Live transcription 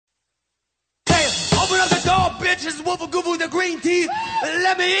Open up the door, bitches. Woofa goofa with the green teeth.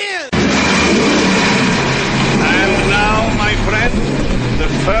 Let me in. And now, my friend, the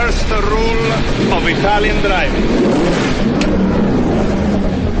first rule of Italian driving.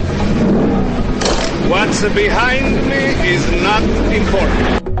 What's behind me is not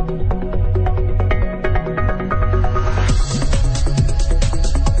important.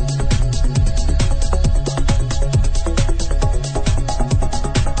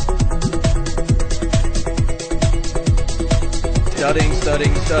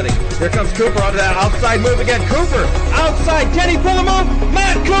 Studying. Here comes Cooper onto that outside move again. Cooper, outside. Can he pull a move?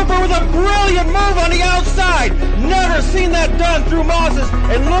 Matt Cooper with a brilliant move on the outside. Never seen that done through Mosses.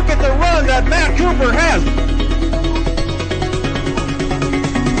 And look at the run that Matt Cooper has.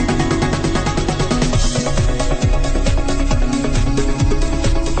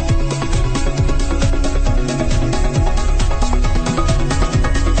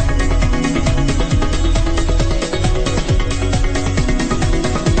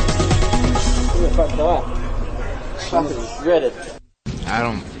 I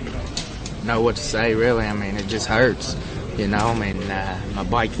don't know what to say, really. I mean, it just hurts, you know. I mean, my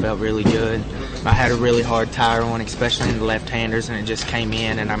bike felt really good. I had a really hard tire on, especially in the left-handers, and it just came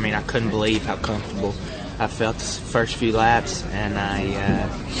in, and I mean, I couldn't believe how comfortable I felt the first few laps, and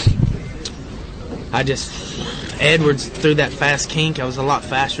I just, Edwards threw that fast kink. I was a lot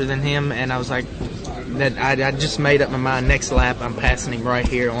faster than him, and I was like, I just made up my mind. Next lap, I'm passing him right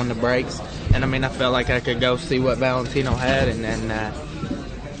here on the brakes. And I mean, I felt like I could go see what Valentino had, and then,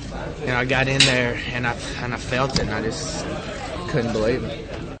 you know, I got in there and I felt it, and I just couldn't believe it.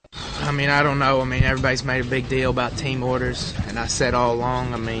 I mean, I don't know. I mean, everybody's made a big deal about team orders, and I said all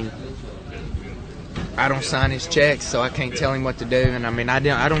along, I mean, I don't sign his checks, so I can't tell him what to do. And I mean, I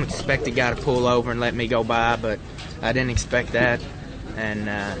don't expect a guy to pull over and let me go by, but I didn't expect that. And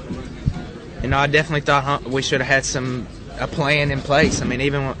you know, I definitely thought we should have had a plan in place. I mean,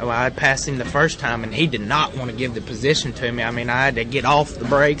 even when I passed him the first time, and he did not want to give the position to me. I mean, I had to get off the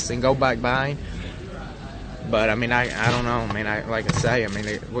brakes and go back by him. But I mean, I don't know. I mean, like I say, I mean,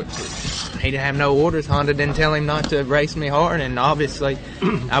 he didn't have no orders. Honda didn't tell him not to race me hard, and obviously,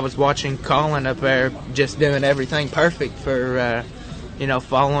 I was watching Colin up there just doing everything perfect for, you know,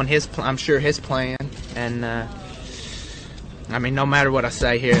 following I'm sure his plan. And I mean, no matter what I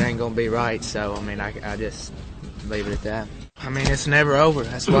say here, it ain't gonna be right. So I mean, I just leave it at that. I mean, it's never over.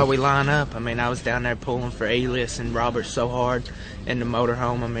 That's why we line up. I mean, I was down there pulling for Elias and Robert so hard in the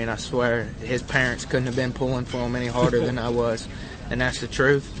motorhome. I mean, I swear his parents couldn't have been pulling for him any harder than I was, and that's the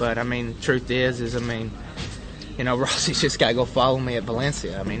truth. But I mean, the truth is I mean, you know, Rossi's just got to go follow me at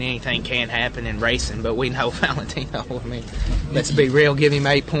Valencia. I mean, anything can happen in racing, but we know Valentino. I mean, let's be real. Give him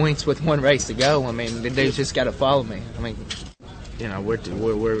 8 points with 1 race to go. I mean, the dude's just got to follow me. I mean, you know,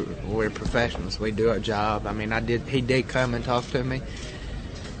 we're professionals. We do our job. I mean, he did come and talk to me,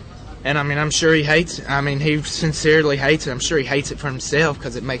 and I mean, I'm sure he hates it. I mean, he sincerely hates it. I'm sure he hates it for himself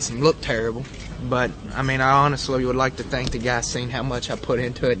because it makes him look terrible. But I mean, I honestly would like to think the guy seen how much I put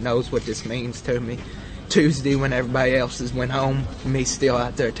into it, knows what this means to me. Tuesday, when everybody else has went home, me still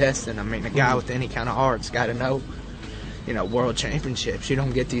out there testing. I mean, a guy with any kind of heart's got to know. You know, world championships, you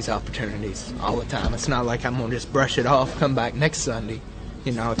don't get these opportunities all the time. It's not like I'm going to just brush it off, come back next Sunday,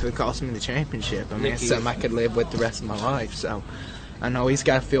 you know, if it costs me the championship. I mean, it's something I could live with the rest of my life. So I know he's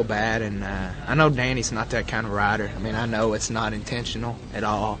got to feel bad, and I know Danny's not that kind of rider. I mean, I know it's not intentional at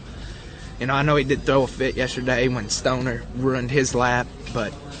all. You know, I know he did throw a fit yesterday when Stoner ruined his lap,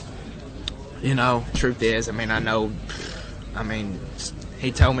 but, you know, truth is, I mean,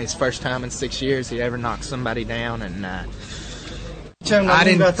 he told me his first time in 6 years he ever knocked somebody down, and I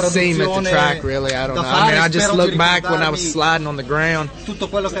didn't see him at the track, really. I don't know. I mean, I just looked back when I was sliding on the ground,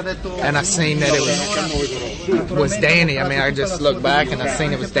 and I seen that it was Danny. I mean, I just looked back, and I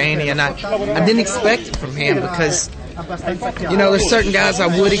seen it was Danny, and I didn't expect it from him because, you know, there's certain guys I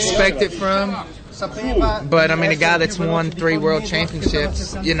would expect it from. But, I mean, a guy that's won 3 world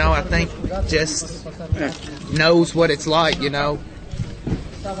championships, you know, I think just knows what it's like, you know.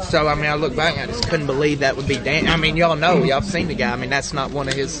 So, I mean, I look back and I just couldn't believe that would be Dan. I mean, y'all know, y'all seen the guy. I mean, that's not one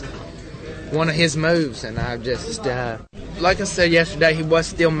of his moves. And I just, like I said yesterday, he was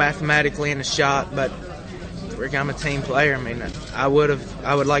still mathematically in the shot, but Rick, I'm a team player. I mean, I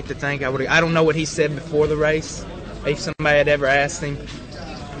would like to think I don't know what he said before the race, if somebody had ever asked him.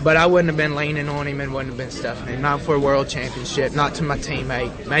 But I wouldn't have been leaning on him and wouldn't have been stuffing him. Not for a world championship, not to my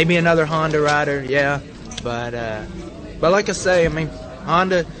teammate. Maybe another Honda rider, yeah. But like I say, I mean,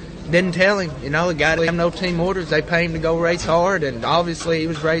 Honda didn't tell him, you know, the guy didn't have no team orders. They pay him to go race hard, and obviously he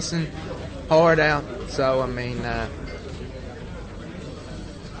was racing hard out. So, I mean,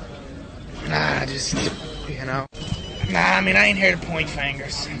 I just, I ain't here to point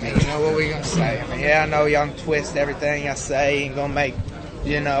fingers. What we gonna say? I know y'all can twist everything I say and gonna make,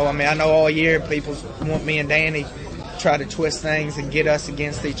 I know all year people want me and Danny try to twist things and get us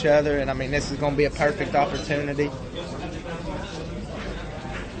against each other, and this is gonna be a perfect opportunity.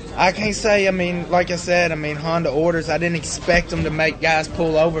 I can't say, like I said, Honda orders, I didn't expect them to make guys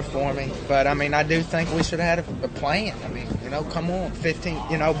pull over for me, but I do think we should have had a plan. Come on, 15,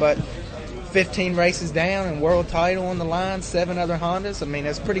 but 15 races down and world title on the line, 7 other Hondas.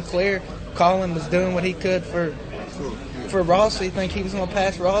 It's pretty clear Colin was doing what he could for Rossi. You think he was going to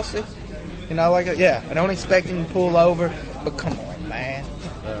pass Rossi? I don't expect him to pull over, but come on, man.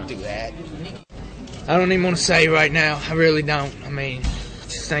 Don't do that. I don't even want to say right now. I really don't.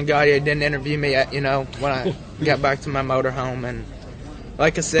 Just thank God he didn't interview me, when I got back to my motorhome. And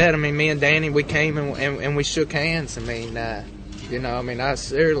like I said, me and Danny, we came and we shook hands. I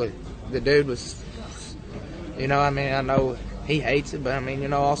seriously, the dude was, I know he hates it, but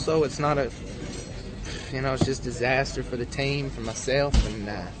also it's not it's just disaster for the team, for myself, and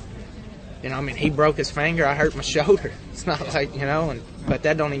he broke his finger, I hurt my shoulder. It's not like, but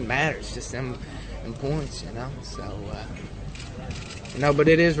that don't even matter. It's just them points, so, but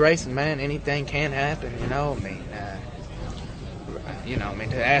it is racing, man. Anything can happen,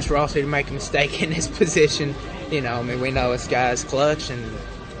 to ask Rossi to make a mistake in this position, we know this guy's clutch, and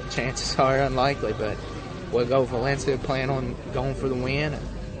chances are unlikely, but we'll go Valencia plan on going for the win.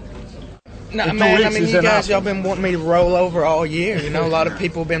 No, man, you guys, y'all been wanting me to roll over all year. A lot of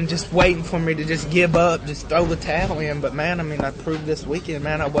people have been just waiting for me to just give up, just throw the towel in. But, man, I proved this weekend,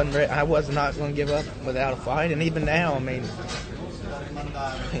 man, I was not going to give up without a fight. And even now, I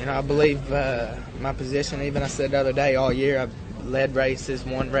believe my position, even I said the other day, all year I've led races,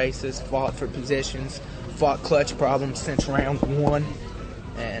 won races, fought for positions, fought clutch problems since round 1.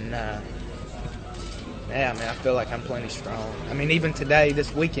 And, I feel like I'm plenty strong. Even today,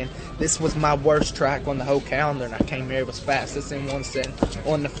 this weekend, this was my worst track on the whole calendar, and I came here, it was fastest in one set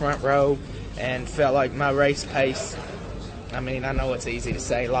on the front row, and felt like my race pace, I know it's easy to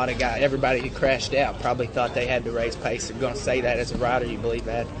say. A lot of guys, everybody who crashed out probably thought they had the race pace. They're going to say that as a rider, you believe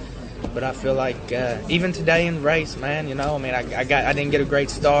that. But I feel like even today in the race, man, I didn't get a great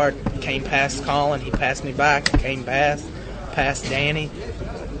start. Came past Colin, he passed me back. Came past Danny.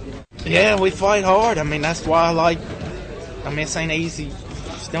 Yeah, we fight hard. That's why I like. This ain't easy.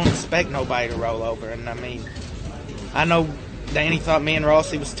 Just don't expect nobody to roll over. And I know Danny thought me and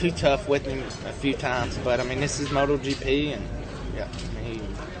Rossi was too tough with him a few times, but this is MotoGP, and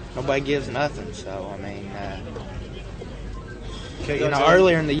nobody gives nothing. So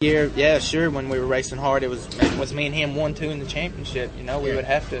earlier in the year, yeah, sure, when we were racing hard, it was me and him 1-2 in the championship. We would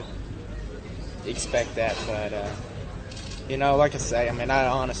have to expect that, but like I say, I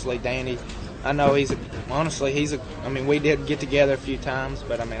honestly, Danny, I know we did get together a few times,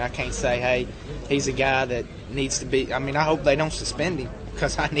 but I can't say, hey, he's a guy that needs to be. I hope they don't suspend him,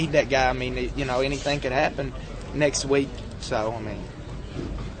 because I need that guy. Anything could happen next week, so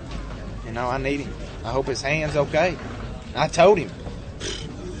I need him. I hope his hand's okay. I told him.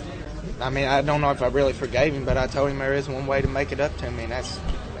 I don't know if I really forgave him, but I told him there is one way to make it up to me, and that's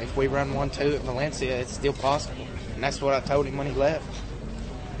if we run 1-2 at Valencia, it's still possible. And that's what I told him when he left.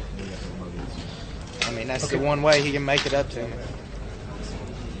 That's the one way he can make it up to me.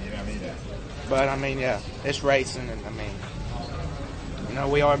 But, it's racing, and,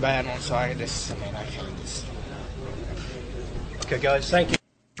 we are bad on side of this. I can't just... Okay, guys, thank you.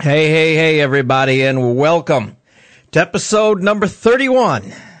 Hey, everybody, and welcome to episode number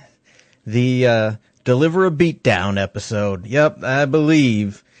 31, the Deliver a Beatdown episode. Yep, I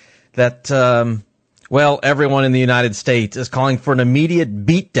believe that, everyone in the United States is calling for an immediate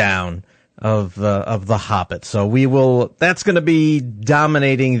beatdown of the Hobbit. So that's going to be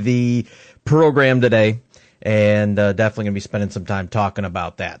dominating the program today, and definitely going to be spending some time talking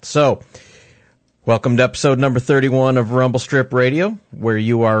about that. So, welcome to episode number 31 of Rumble Strip Radio, where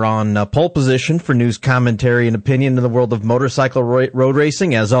you are on pole position for news, commentary, and opinion in the world of motorcycle road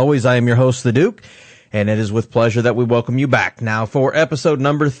racing. As always, I am your host, The Duke, and it is with pleasure that we welcome you back now for episode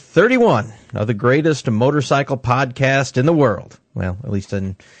number 31 of the greatest motorcycle podcast in the world. Well, at least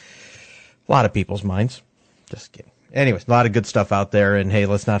in a lot of people's minds. Just kidding. Anyways, a lot of good stuff out there, and hey,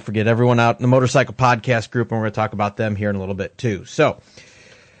 let's not forget everyone out in the motorcycle podcast group, and we're going to talk about them here in a little bit too. So,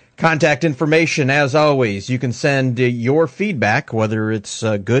 contact information, as always, you can send your feedback, whether it's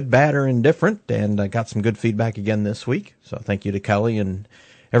good, bad, or indifferent, and I got some good feedback again this week, so thank you to Kelly and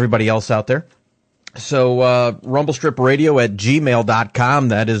everybody else out there. So, rumblestripradio@gmail.com,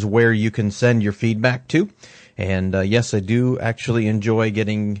 that is where you can send your feedback to, and yes, I do actually enjoy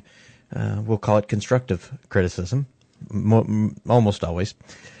getting we'll call it constructive criticism, almost always.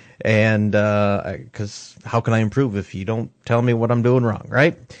 And because how can I improve if you don't tell me what I'm doing wrong,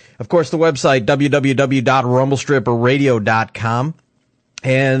 right? Of course, the website, www.rumblestripradio.com.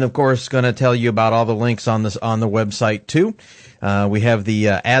 And, of course, going to tell you about all the links on the website, too. We have the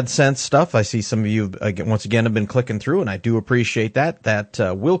AdSense stuff. I see some of you, once again, have been clicking through, and I do appreciate that. That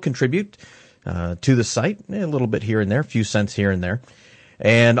will contribute to the site a little bit here and there, a few cents here and there.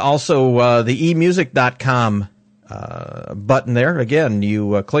 And also the emusic.com button there. Again,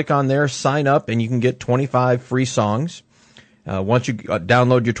 you click on there, sign up, and you can get 25 free songs. Once you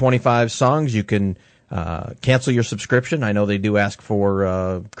download your 25 songs, you can cancel your subscription. I know they do ask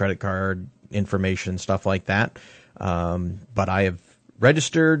for credit card information, stuff like that. But I have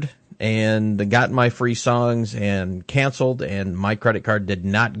registered and gotten my free songs and canceled, and my credit card did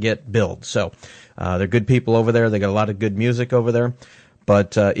not get billed. So they're good people over there. They got a lot of good music over there.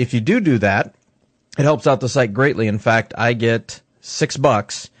 But if you do that, it helps out the site greatly. In fact, I get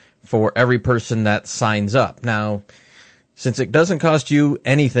 $6 for every person that signs up. Now, since it doesn't cost you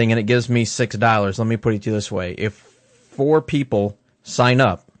anything and it gives me $6, let me put it to you this way. If 4 people sign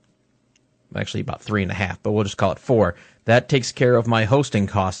up, actually about 3.5, but we'll just call it 4, that takes care of my hosting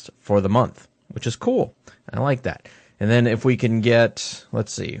costs for the month, which is cool. I like that. And then if we can get,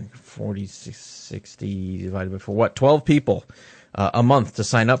 let's see, 40, 60 divided by 4, 12 people a month to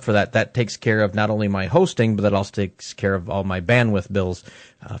sign up for that, that takes care of not only my hosting, but that also takes care of all my bandwidth bills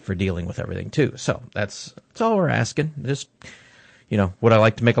for dealing with everything too. So that's all we're asking. Just, would I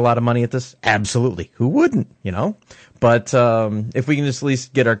like to make a lot of money at this? Absolutely. Who wouldn't, But if we can just at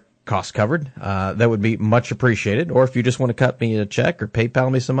least get our costs covered, that would be much appreciated. Or if you just want to cut me a check or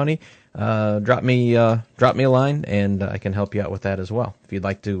PayPal me some money, drop me a line, and I can help you out with that as well if you'd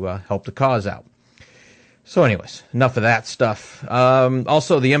like to help the cause out. So anyways, enough of that stuff.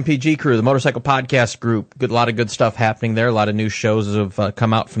 Also, the MPG crew, the Motorcycle Podcast Group, a lot of good stuff happening there. A lot of new shows have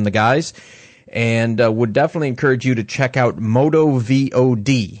come out from the guys. And would definitely encourage you to check out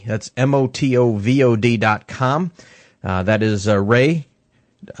MotoVOD. That's MotoVOD.com. That is Ray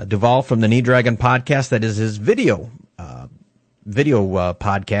Duvall from the Knee Dragon Podcast. That is his video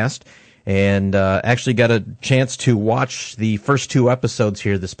podcast. And actually got a chance to watch the first 2 episodes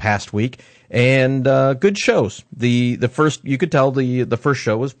here this past week. And good shows. The first, you could tell the first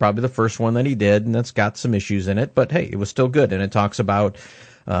show was probably the first one that he did, and that's got some issues in it, but hey, it was still good. And it talks about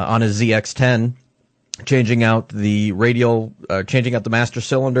on his ZX10 changing out the radial, changing out the master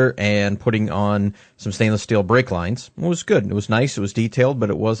cylinder and putting on some stainless steel brake lines. It was good. It was nice. It was detailed,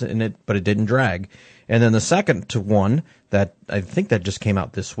 but it didn't drag. And then the second one that I think that just came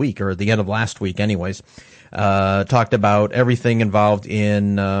out this week, or at the end of last week anyways, talked about everything involved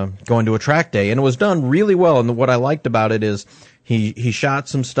in going to a track day, and it was done really well. And what I liked about it is he shot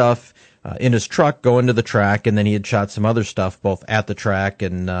some stuff in his truck going to the track, and then he had shot some other stuff both at the track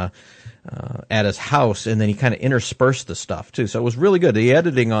and at his house, and then he kind of interspersed the stuff too. So it was really good. The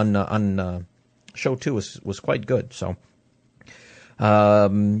editing on show 2 was quite good. So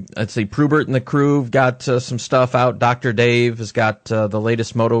let's see, Prubert and the crew have got some stuff out. Dr. Dave has got the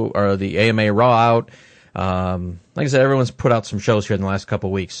latest the AMA Raw out. Like I said, everyone's put out some shows here in the last couple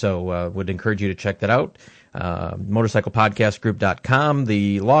of weeks, so would encourage you to check that out. MotorcyclePodcastGroup.com.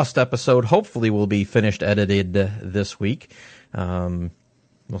 The lost episode hopefully will be finished edited this week. We'll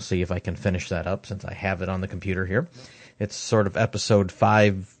see if I can finish that up since I have it on the computer here. It's sort of episode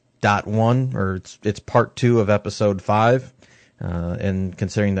 5.1, or it's part 2 of episode 5. And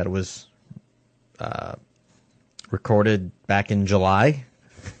considering that it was recorded back in July,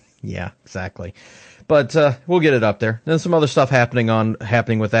 yeah, exactly. But we'll get it up there. Then some other stuff happening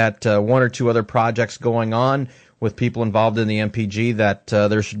with that. 1 or 2 other projects going on with people involved in the MPG that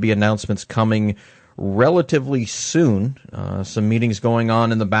there should be announcements coming relatively soon. Some meetings going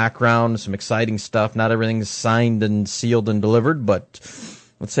on in the background, some exciting stuff. Not everything's signed and sealed and delivered, but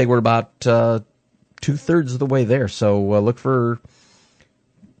let's say we're about 2/3 of the way there. So look for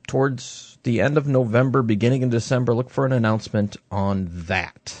towards the end of November, beginning of December, look for an announcement on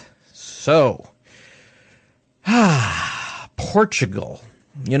that. So, Portugal.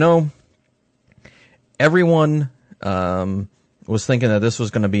 Everyone was thinking that this was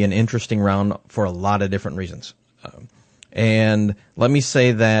going to be an interesting round for a lot of different reasons. And let me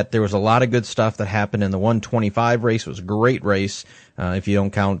say that there was a lot of good stuff that happened in the 125 race. It was a great race, if you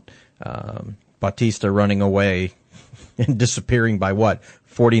don't count Bautista running away and disappearing by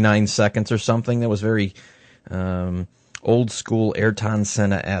 49 seconds or something. That was very old school Ayrton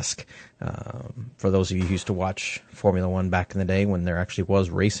Senna-esque. For those of you who used to watch Formula One back in the day when there actually was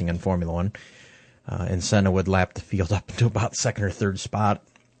racing in Formula One, and Senna would lap the field up to about second or third spot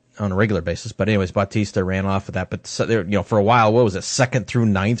on a regular basis. But anyways, Bautista ran off of that. But for a while, what was it, 2nd through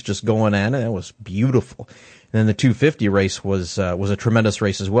 9th, just going at it? It was beautiful. And then the 250 race was a tremendous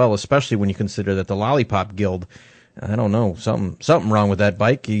race as well, especially when you consider that the Lollipop Guild, I don't know, something wrong with that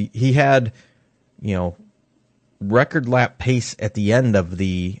bike. He had, record lap pace at the end of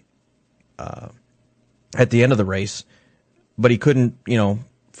the race, but he couldn't,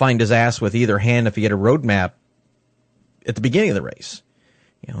 find his ass with either hand if he had a road map at the beginning of the race.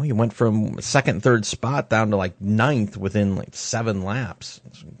 He went from 2nd, 3rd spot down to like 9th within like 7 laps.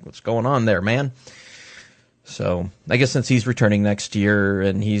 What's going on there, man? So I guess since he's returning next year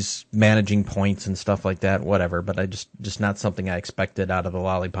and he's managing points and stuff like that, whatever. But I just not something I expected out of the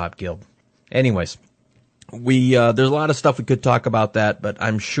Lollipop Guild. Anyways, there's a lot of stuff we could talk about that, but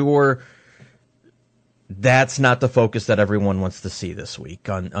I'm sure that's not the focus that everyone wants to see this week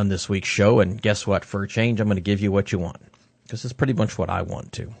on this week's show. And guess what? For a change, I'm going to give you what you want, because it's pretty much what I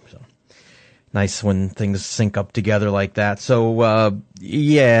want to. So nice when things sync up together like that. So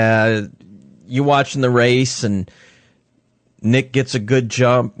you watching the race, and Nick gets a good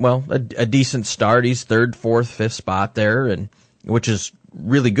jump. Well, a decent start. He's 3rd, 4th, 5th spot there, and which is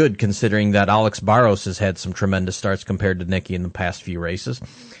really good considering that Alex Barros has had some tremendous starts compared to Nicky in the past few races.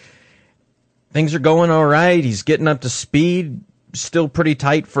 Things are going all right. He's getting up to speed. Still pretty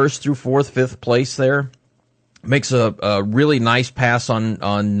tight, 1st through 4th, 5th place there. Makes a really nice pass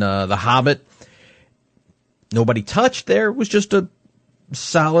on the Hobbit. Nobody touched there. It was just a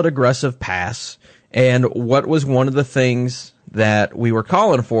solid, aggressive pass. And what was one of the things that we were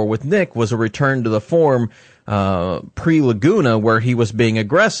calling for with Nick was a return to the form pre-Laguna where he was being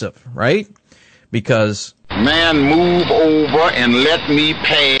aggressive, right? Because... Man, move over and let me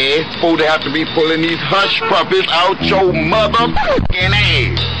pass. Supposed to have to be pulling these hush puppies out your motherfucking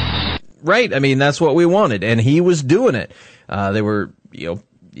ass. Right. I mean, that's what we wanted. And he was doing it. They were, the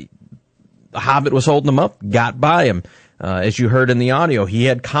Hobbit was holding him up, got by him. As you heard in the audio, he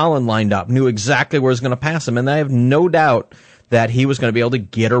had Colin lined up, knew exactly where he was going to pass him. And I have no doubt that he was going to be able to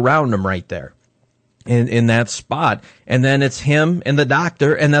get around him right there in that spot. And then it's him and the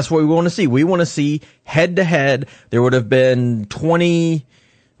doctor, and that's what we want to see. We want to see head-to-head. There would have been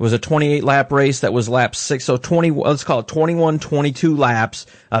 28-lap race that was lap 6, so 20, let's call it 21, 22 laps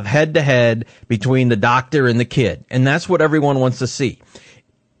of head-to-head between the doctor and the kid. And that's what everyone wants to see.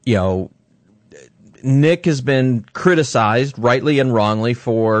 Nick has been criticized, rightly and wrongly,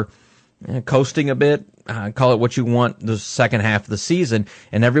 for coasting a bit. Call it what you want the second half of the season,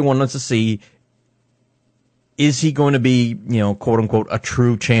 and everyone wants to see, is he going to be, quote-unquote, a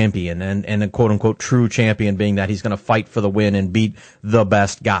true champion, and a quote-unquote true champion being that he's going to fight for the win and beat the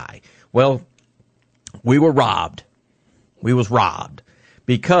best guy. Well, we were robbed. We was robbed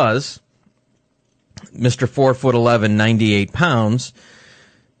because Mr. 4'11", 98 pounds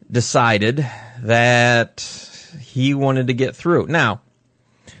decided that he wanted to get through. Now,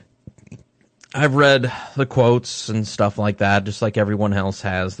 I've read the quotes and stuff like that, just like everyone else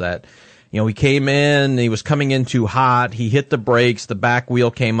has, that he came in, he was coming in too hot, he hit the brakes, the back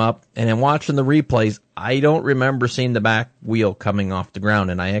wheel came up, and in watching the replays, I don't remember seeing the back wheel coming off the ground,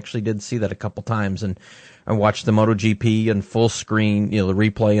 and I actually did see that a couple times, and I watched the MotoGP in full screen, the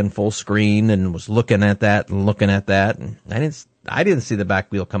replay in full screen, and was looking at that, and I didn't see the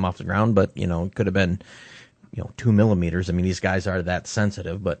back wheel come off the ground, but, it could have been, 2 millimeters. I mean, these guys are that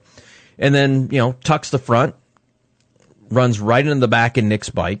sensitive, and then, tucks the front, runs right into the back of Nick's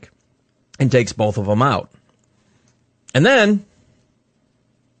bike, and takes both of them out. And then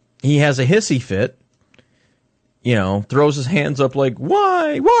he has a hissy fit, throws his hands up like,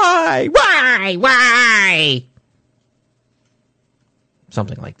 why?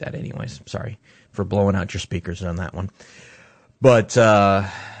 Something like that anyways. Sorry for blowing out your speakers on that one. But,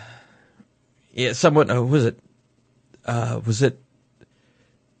 someone, was it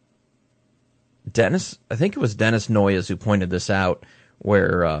Dennis? I think it was Dennis Noyes who pointed this out,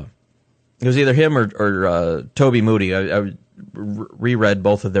 where, it was either him or Toby Moody. I reread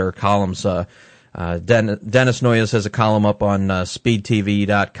both of their columns. Dennis Noyes has a column up on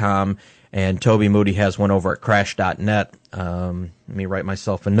speedtv.com, and Toby Moody has one over at crash.net. Let me write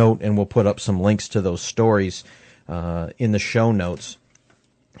myself a note, and we'll put up some links to those stories in the show notes.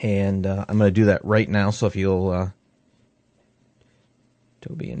 And I'm going to do that right now, so if you'll...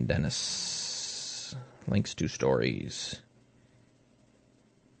 Toby and Dennis, links to stories.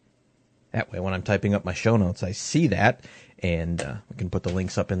 That way, when I'm typing up my show notes, I see that, and we can put the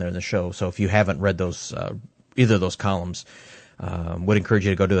links up in there in the show. So if you haven't read those, either of those columns, would encourage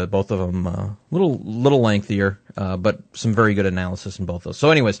you to go do that. Both of them little lengthier, but some very good analysis in both of those.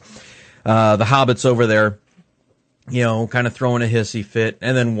 So anyways, the Hobbit's over there, kind of throwing a hissy fit,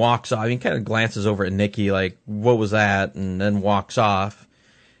 and then walks off. He kind of glances over at Nicky like, what was that? And then walks off.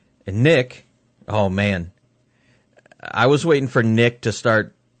 And Nick, oh man, I was waiting for Nick to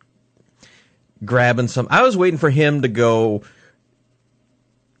start grabbing some. I was waiting for him to go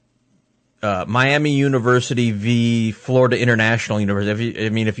Miami University v. Florida International University.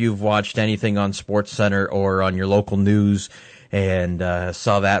 If you've watched anything on SportsCenter or on your local news and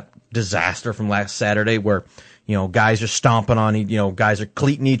saw that disaster from last Saturday where, guys are stomping on, guys are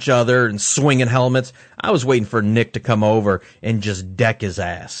cleating each other and swinging helmets. I was waiting for Nick to come over and just deck his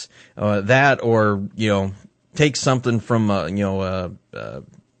ass. That or, take something from,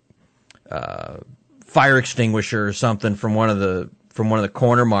 fire extinguisher or something from one of the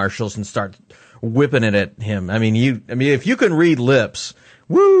corner marshals and start whipping it at him. If you can read lips,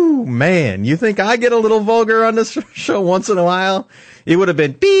 woo, man, you think I get a little vulgar on this show once in a while? It would have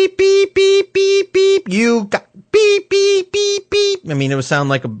been beep, beep, beep, beep, beep, you got beep, beep, beep, beep. It would sound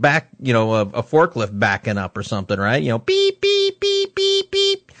like a forklift backing up or something, right? Beep, beep, beep, beep,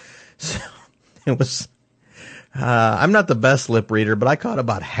 beep. So it was, I'm not the best lip reader, but I caught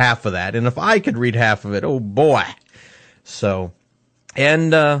about half of that. And if I could read half of it, oh boy. So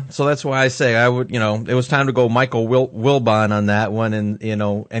that's why I say I would, it was time to go Michael Wilbon on that one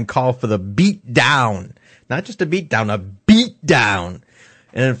and call for the beat down. Not just a beat down, a beat down.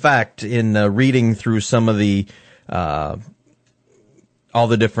 And in fact, in reading through some of the, all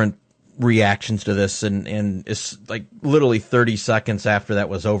the different reactions to this and it's like literally 30 seconds after that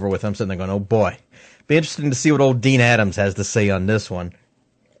was over with, I'm sitting there going, oh boy. Be interesting to see what old Dean Adams has to say on this one.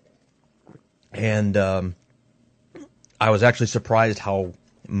 And, I was actually surprised how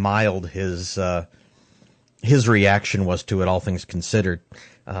mild his reaction was to it, all things considered.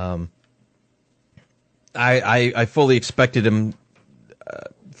 I fully expected him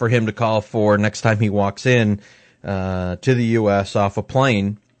for him to call for next time he walks in to the U.S. off a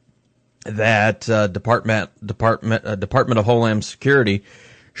plane that Department of Homeland Security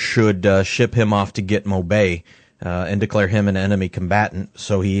should ship him off to Gitmo Bay and declare him an enemy combatant,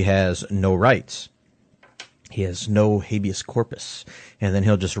 so he has no rights. He has no habeas corpus, and then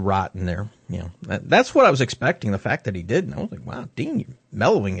he'll just rot in there. That's what I was expecting. The fact that he did, and I was like, "Wow, Dean, you're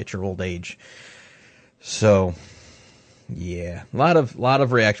mellowing at your old age." So, yeah, a lot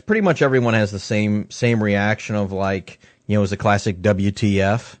of reaction. Pretty much everyone has the same reaction of like, it was a classic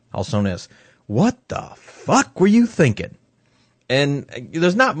WTF, also known as "What the fuck were you thinking?" And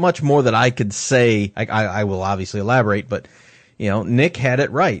there's not much more that I could say. I will obviously elaborate, but Nick had it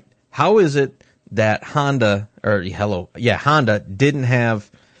right. How is it that Honda didn't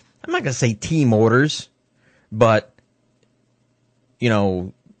have, I'm not going to say team orders, but,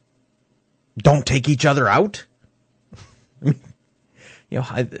 don't take each other out?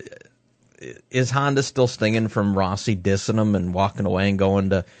 Is Honda still stinging from Rossi dissing them and walking away and going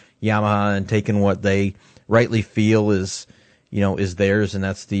to Yamaha and taking what they rightly feel is theirs, and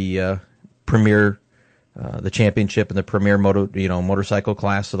that's the premier, the championship and the premier motorcycle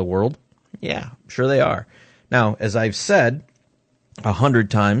class of the world? Yeah, sure they are. Now, as I've said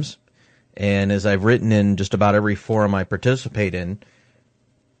 100 times, and as I've written in just about every forum I participate in,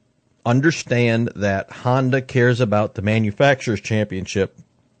 understand that Honda cares about the Manufacturers' Championship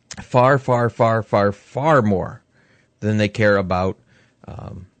far, far, far, far, far more than they care about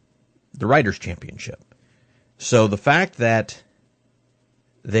the Riders' Championship. So the fact that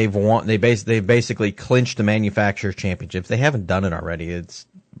they basically clinched the Manufacturers' Championship, if they haven't done it already, it's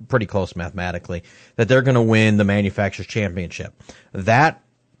pretty close mathematically, that they're going to win the Manufacturers' Championship. That,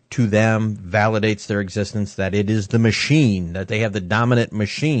 to them, validates their existence, that it is the machine, that they have the dominant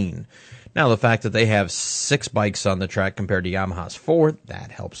machine. Now, the fact that they have 6 bikes on the track compared to Yamaha's 4,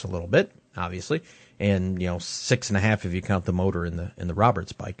 that helps a little bit, obviously. And, 6.5 if you count the motor in the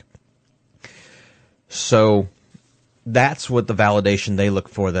Roberts bike. So that's what the validation they look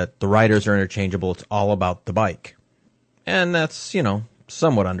for, that the riders are interchangeable. It's all about the bike. And that's,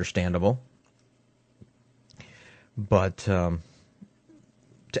 somewhat understandable. But to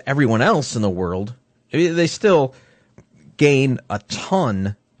everyone else in the world, they still gain a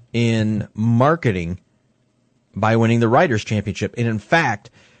ton in marketing by winning the Riders' Championship. And in fact,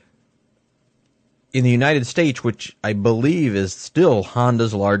 in the United States, which I believe is still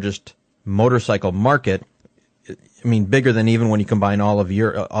Honda's largest motorcycle market, bigger than even when you combine all of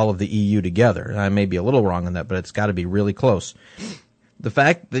the EU together. I may be a little wrong on that, but it's got to be really close. The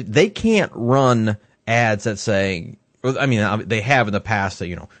fact that they can't run ads that say, they have in the past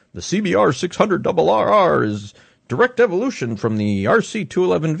that, the CBR 600 RR is direct evolution from the RC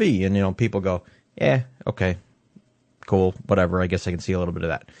 211V. And, people go, yeah, okay, cool, whatever. I guess I can see a little bit of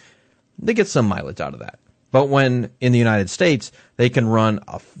that. They get some mileage out of that. But when in the United States, they can run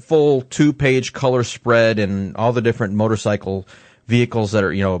a full 2-page color spread and all the different motorcycle vehicles that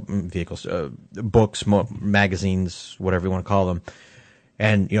are, books, magazines, whatever you want to call them.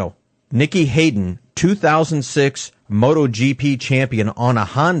 And, Nikki Hayden, 2006 MotoGP champion on a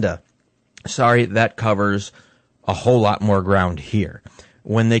Honda. Sorry, that covers a whole lot more ground here.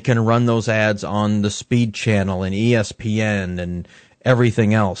 When they can run those ads on the Speed Channel and ESPN and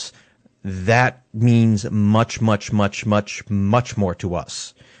everything else, that means much, much, much, much, much more to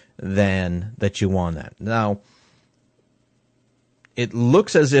us than that you won that. Now, it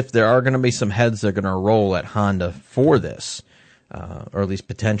looks as if there are going to be some heads that are going to roll at Honda for this, or at least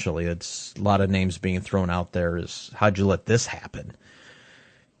potentially. It's a lot of names being thrown out there is, how'd you let this happen?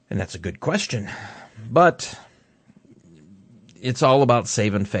 And that's a good question. But it's all about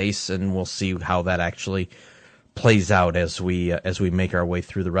saving face, and we'll see how that actually plays out as we make our way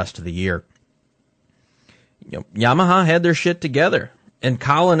through the rest of the year. Yamaha had their shit together, and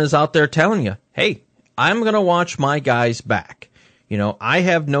Colin is out there telling you, hey, I'm going to watch my guys back. I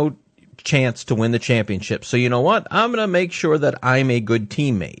have no chance to win the championship, so you know what? I'm going to make sure that I'm a good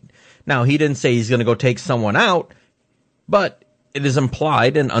teammate. Now, he didn't say he's going to go take someone out, but it is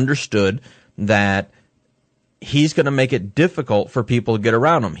implied and understood that he's going to make it difficult for people to get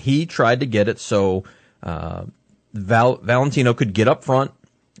around him. He tried to get it so Valentino could get up front,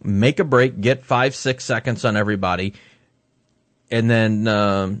 make a break, get 5-6 seconds on everybody, and then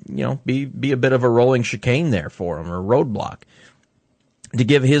be a bit of a rolling chicane there for him, or roadblock, to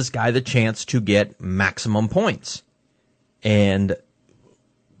give his guy the chance to get maximum points and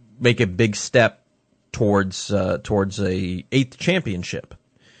make a big step towards a 8th championship,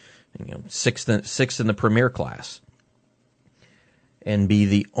 sixth in the Premier class, and be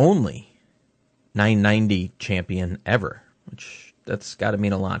the only 990 champion ever, which that's got to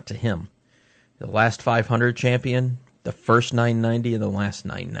mean a lot to him. The last 500 champion, the first 990, and the last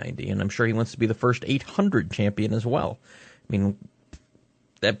 990, and I'm sure he wants to be the first 800 champion as well. I mean,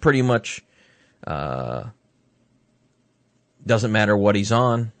 that pretty much doesn't matter what he's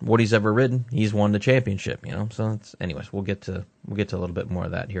on, what he's ever ridden. He's won the championship, So anyways, we'll get to a little bit more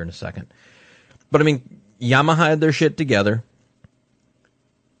of that here in a second. But I mean, Yamaha had their shit together,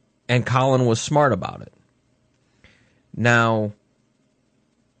 and Colin was smart about it. Now,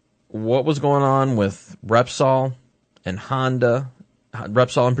 what was going on with Repsol and Honda,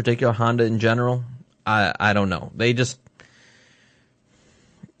 Repsol in particular, Honda in general, I don't know. They just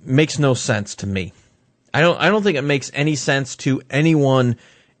makes no sense to me. I don't think it makes any sense to anyone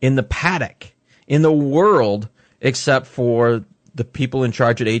in the paddock, in the world, except for the people in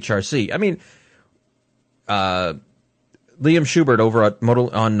charge at HRC. I mean, Liam Schubert over at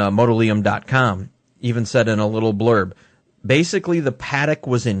Motoliam.com even said in a little blurb, basically the paddock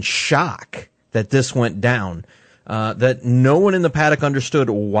was in shock that this went down, that no one in the paddock understood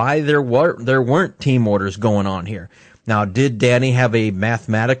why there weren't team orders going on here. Now, did Danny have a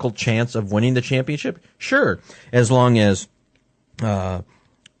mathematical chance of winning the championship? Sure, as long as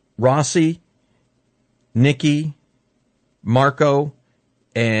Rossi, Nicky, Marco,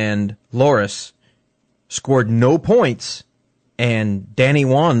 and Loris scored no points, and Danny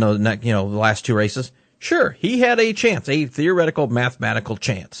won the last 2 races. Sure, he had a chance, a theoretical mathematical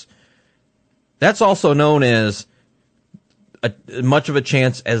chance. That's also known as much of a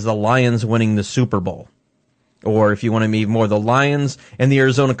chance as the Lions winning the Super Bowl. Or if you want to be more, the Lions and the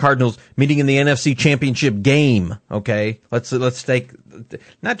Arizona Cardinals meeting in the NFC Championship game. Okay, let's take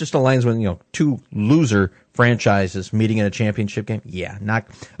not just the Lions winning, 2 loser franchises meeting in a championship game. Yeah, not.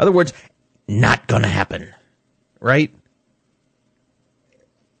 In other words, not gonna happen, right?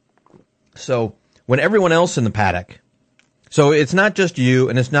 So when everyone else in the paddock, so it's not just you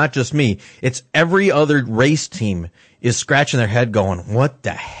and it's not just me, it's every other race team is scratching their head, going, "What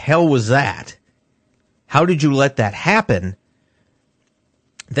the hell was that? How did you let that happen?"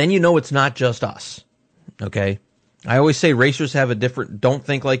 Then it's not just us, okay? I always say racers have don't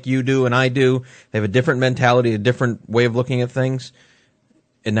think like you do and I do. They have a different mentality, a different way of looking at things,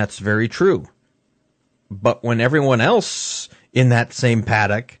 and that's very true. But when everyone else in that same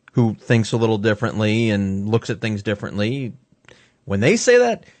paddock who thinks a little differently and looks at things differently, when they say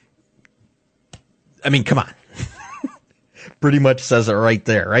that, I mean, come on. Pretty much says it right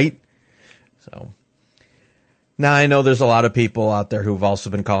there, right? So... Now, I know there's a lot of people out there who've also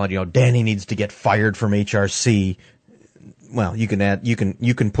been calling, Danny needs to get fired from HRC. Well, you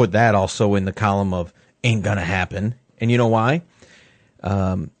can put that also in the column of ain't gonna happen. And you know why?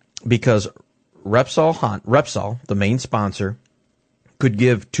 Because Repsol, the main sponsor, could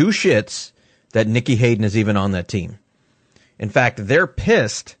give 2 shits that Nicky Hayden is even on that team. In fact, they're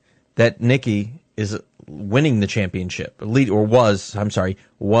pissed that Nicky is winning the championship, was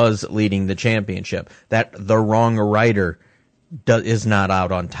leading the championship. That the wrong rider is not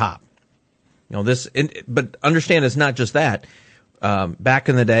out on top. But understand it's not just that. Back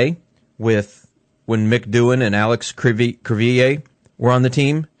in the day, when Mick Doohan and Alex Crivier were on the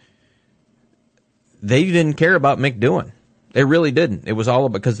team, they didn't care about Mick Doohan. They really didn't. It was all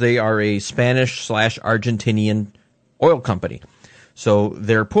because they are a Spanish/Argentinian oil company. So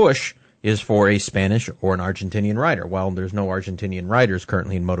their push is for a Spanish or an Argentinian rider. Well, there's no Argentinian riders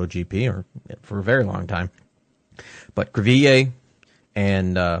currently in MotoGP, or for a very long time. But Crivier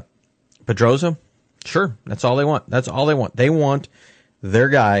and Pedrosa, sure, that's all they want. That's all they want. They want their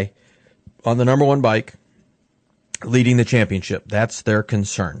guy on the number one bike leading the championship. That's their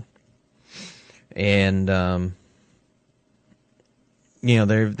concern. And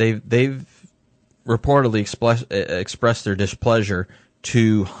they've reportedly expressed their displeasure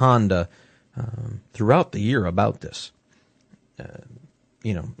to Honda throughout the year about this.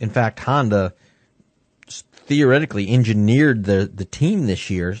 In fact, Honda theoretically engineered the team this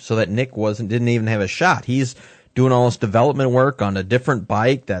year so that Nick didn't even have a shot. He's doing all this development work on a different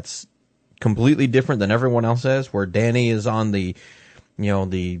bike that's completely different than everyone else has, where Danny is on the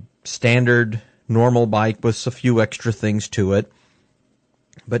standard normal bike with a few extra things to it.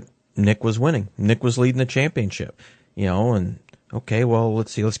 But Nick was winning. Nick was leading the championship, and okay, well,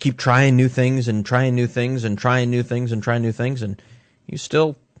 let's see. Let's keep trying new things and trying new things and trying new things and trying new things, and he's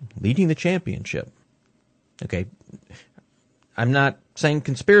still leading the championship. Okay, I'm not saying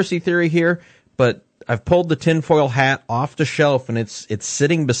conspiracy theory here, but I've pulled the tinfoil hat off the shelf, and it's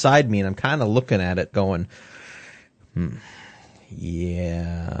sitting beside me, and I'm kind of looking at it going,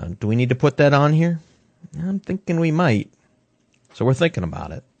 yeah, do we need to put that on here? I'm thinking we might. So we're thinking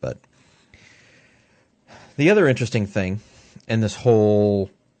about it. But the other interesting thing in this whole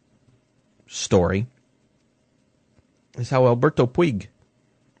story is how Alberto Puig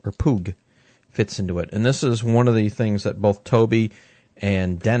fits into it. And this is one of the things that both Toby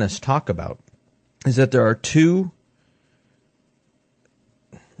and Dennis talk about, is that there are two,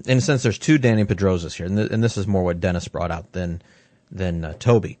 in a sense, there's two Danny Pedrosas here. And this is more what Dennis brought out than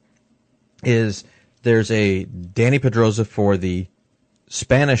Toby. There's a Danny Pedrosa for the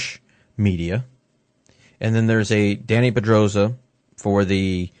Spanish media, and then there's a Danny Pedrosa for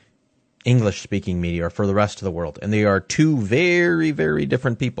the English-speaking media, or for the rest of the world. And they are two very, very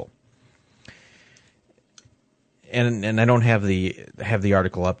different people. And I don't have the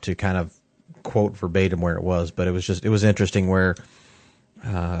article up to kind of quote verbatim where it was, but it was interesting where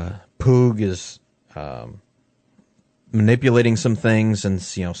Puig is manipulating some things and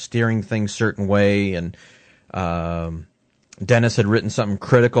steering things certain way, and Dennis had written something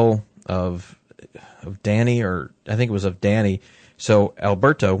critical of Danny, or I think it was of Danny. So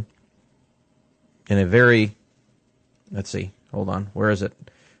Alberto, in a very, let's see, hold on, where is it?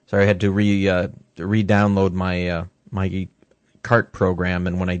 Sorry, I had to re-download my cart program,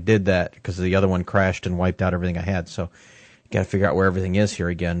 and when I did that, because the other one crashed and wiped out everything I had, so got to figure out where everything is here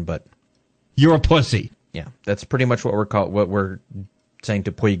again. But you're a pussy. Yeah, that's pretty much what we're saying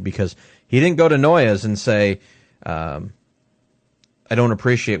to Puig, because he didn't go to Noyes and say, I don't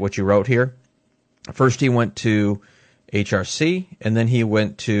appreciate what you wrote here. First he went to HRC, and then he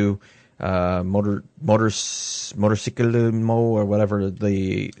went to Motorciclismo, or whatever,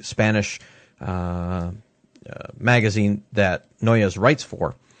 the Spanish magazine that Noyes writes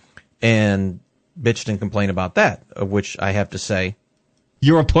for, and bitched and complained about that, of which I have to say,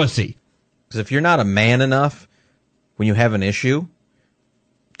 you're a pussy. Because if you're not a man enough when you have an issue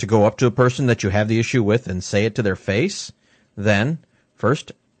to go up to a person that you have the issue with and say it to their face, then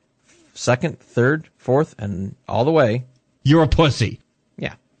first, second, third, fourth, and all the way, you're a pussy.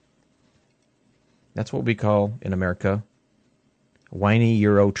 Yeah. That's what we call in America whiny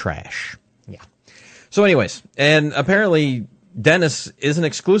Euro trash. Yeah. So anyways, and apparently Dennis isn't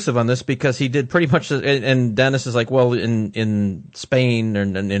exclusive on this, because he did pretty much, and Dennis is like, well, in Spain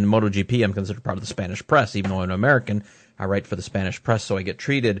and in MotoGP, I'm considered part of the Spanish press, even though I'm an American. I write for the Spanish press, so I get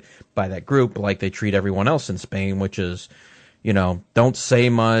treated by that group like they treat everyone else in Spain, which is, don't say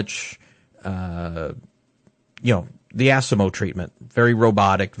much, the Asimo treatment, very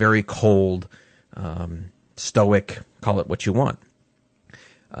robotic, very cold, stoic, call it what you want.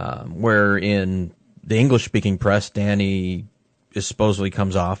 Where in the English-speaking press, Danny supposedly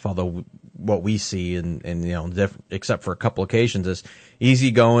comes off, although what we see, except for a couple occasions, is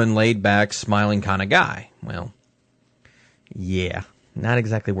easygoing, laid back, smiling kind of guy. Well, yeah, not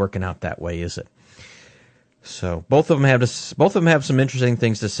exactly working out that way, is it? So both of them have some interesting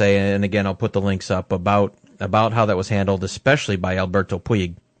things to say, and again, I'll put the links up about how that was handled, especially by Alberto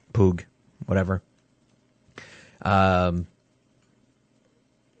Puig, whatever.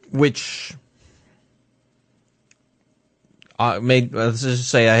 which made, let's just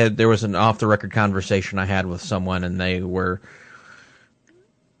say there was an off-the-record conversation I had with someone, and they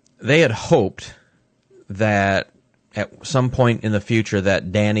had hoped that at some point in the future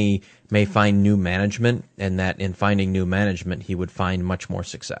that Danny may find new management, and that in finding new management he would find much more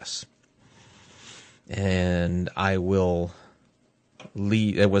success. And I will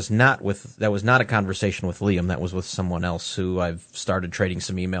leave. That was not a conversation with Liam. That was with someone else who I've started trading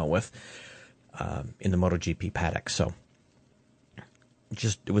some email with in the MotoGP paddock. So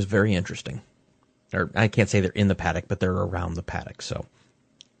it was very interesting. Or I can't say they're in the paddock, but they're around the paddock. So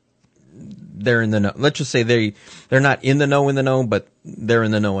they're in the know. Let's just say they're not in the know, but they're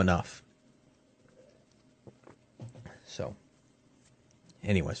in the know enough. So,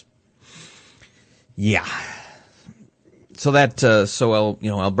 anyways, yeah. So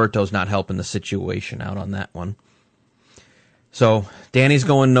Alberto's not helping the situation out on that one. So Danny's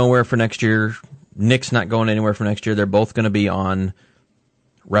going nowhere for next year. Nick's not going anywhere for next year. They're both going to be on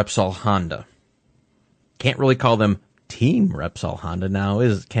Repsol Honda. Can't really call them Team Repsol Honda now,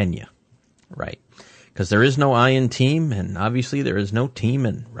 can you? Right. Because there is no I in team, and obviously there is no team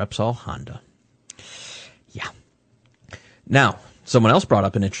in Repsol Honda. Yeah. Now, someone else brought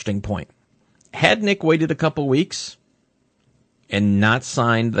up an interesting point. Had Nick waited a couple weeks and not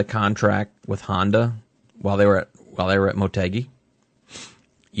signed the contract with Honda while they were at Motegi,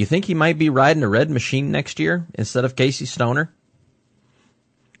 you think he might be riding a red machine next year instead of Casey Stoner?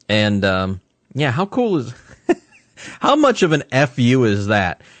 And how cool is how much of an FU is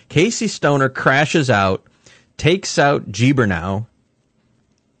that? Casey Stoner crashes out, takes out Gibernau.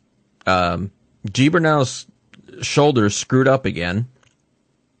 Gibernau's shoulder's screwed up again,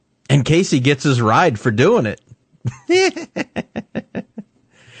 and Casey gets his ride for doing it.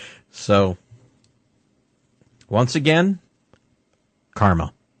 So, once again,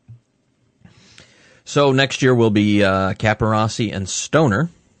 karma. So next year will be Caparossi and Stoner,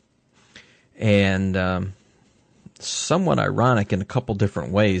 and somewhat ironic in a couple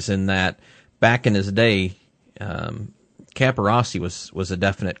different ways, in that back in his day, Caparossi was a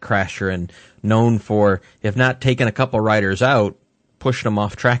definite crasher and known for, if not taking a couple riders out, pushing them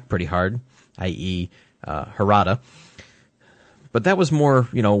off track pretty hard, i.e. Harada. But that was more,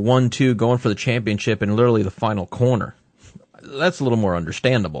 1-2 going for the championship in literally the final corner. That's a little more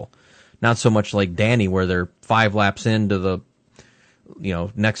understandable. Not so much like Danny, where they're 5 laps into the,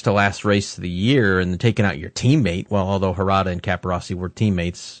 next to last race of the year and taking out your teammate. Well, although Harada and Caparossi were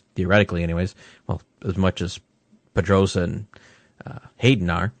teammates, theoretically anyways, well, as much as Pedrosa and Hayden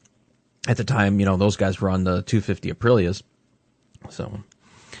are. At the time, those guys were on the 250 Aprilias. So,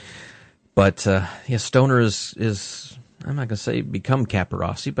 but, Stoner is I'm not going to say become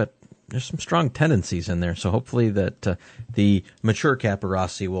Caparossi, but there's some strong tendencies in there. So hopefully that the mature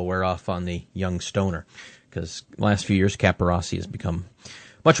Caparossi will wear off on the young Stoner. Because last few years, Caparossi has become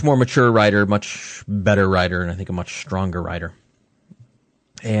much more mature rider, much better rider, and I think a much stronger rider.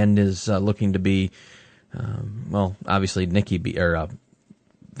 And is looking to be, obviously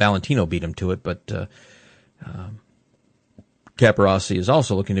Valentino beat him to it, but Caparossi is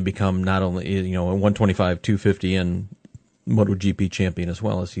also looking to become not only, a 125, 250, and MotoGP champion, as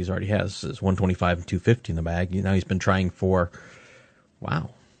well as he's already has his 125 and 250 in the bag. Now he's been trying for,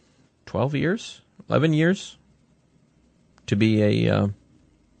 12 years? 11 years to be a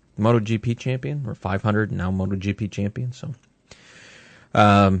MotoGP champion, or 500 and now MotoGP champion. So,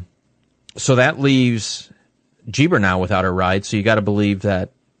 so that leaves Gibernau without a ride. So you got to believe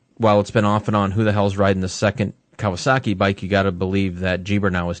that while it's been off and on who the hell's riding the second Kawasaki bike, you got to believe that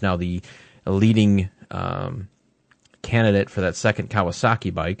Gibernau is now the leading candidate for that second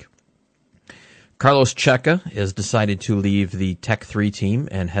Kawasaki bike. Carlos Checa has decided to leave the Tech 3 team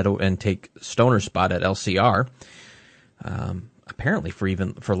and take Stoner's spot at LCR. Apparently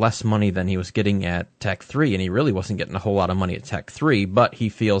for less money than he was getting at Tech 3, and he really wasn't getting a whole lot of money at Tech 3, but he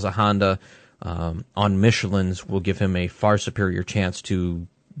feels a Honda on Michelin's will give him a far superior chance to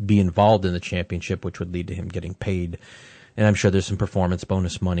be involved in the championship, which would lead to him getting paid. And I'm sure there's some performance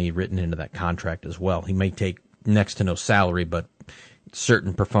bonus money written into that contract as well. He may take next to no salary, but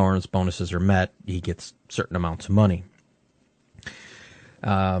certain performance bonuses are met, he gets certain amounts of money.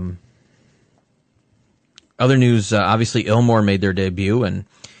 Other news, obviously Ilmor made their debut, and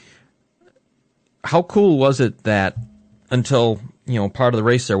how cool was it that until, part of the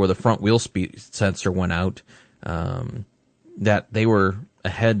race there where the front wheel speed sensor went out, that they were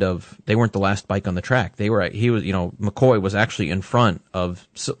they weren't the last bike on the track. McCoy was actually in front of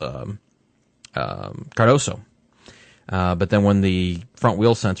Cardoso. But then when the front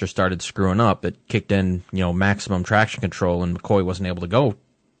wheel sensor started screwing up, it kicked in, maximum traction control, and McCoy wasn't able to go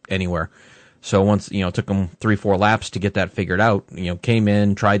anywhere. So once, it took him 3-4 laps to get that figured out, came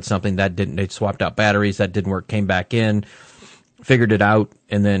in, tried something that didn't, they swapped out batteries, that didn't work, came back in, figured it out,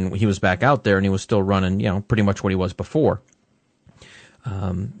 and then he was back out there and he was still running, pretty much what he was before.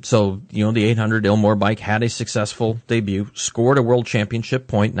 So, the 800 Ilmore bike had a successful debut, scored a world championship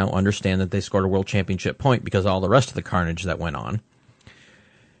point. Now understand that they scored a world championship point because of all the rest of the carnage that went on.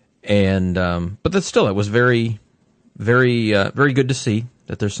 And, but that's still, it was very, very, very good to see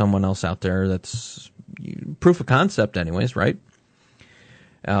that there's someone else out there that's proof of concept anyways, right?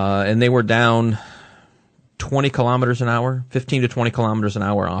 And they were down 20 kilometers an hour, 15 to 20 kilometers an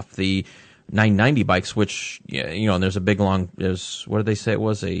hour off the 990 bikes, which, and there's a big long, what did they say it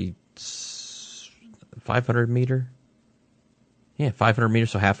was, a 500 meter? Yeah, 500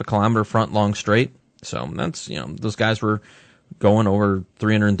 meters, so half a kilometer front long straight. So that's, those guys were going over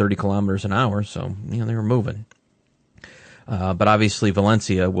 330 kilometers an hour, so, they were moving. But obviously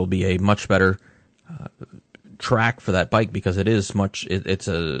Valencia will be a much better track for that bike because it is it's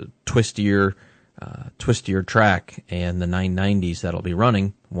a twistier track, and the 990s that'll be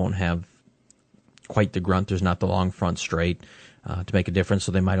running won't have quite the grunt. There's not the long front straight to make a difference,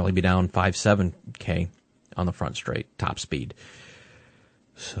 so they might only be down 5-7K on the front straight top speed.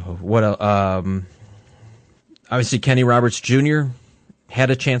 So what? Obviously Kenny Roberts Jr. had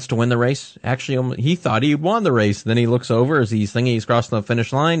a chance to win the race. Actually, he thought he won the race. Then he looks over as he's thinking he's crossing the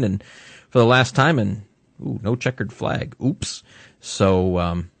finish line, and for the last time, and no checkered flag. Oops.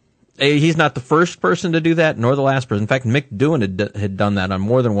 So he's not the first person to do that, nor the last person. In fact, Mick Doohan had done that on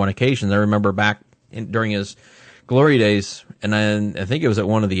more than one occasion. I remember back during his glory days, and I think it was at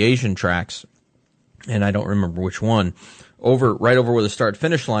one of the Asian tracks, and I don't remember which one. Right over where the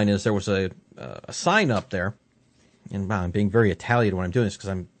start-finish line is, there was a sign up there. And wow, I'm being very Italian when I'm doing this because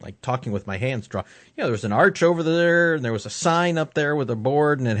I'm like talking with my hands drawn. There was an arch over there, and there was a sign up there with a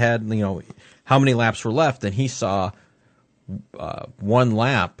board, and it had, how many laps were left. And he saw 1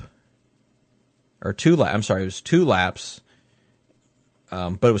 lap, or 2 laps. I'm sorry, it was 2 laps.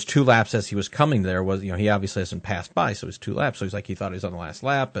 But it was 2 laps as he was coming there. He obviously hasn't passed by, so it was 2 laps. So he thought he was on the last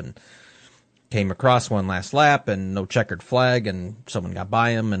lap, and came across one last lap, and no checkered flag, and someone got by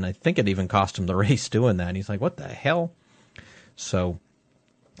him, and I think it even cost him the race doing that. And he's like, what the hell? So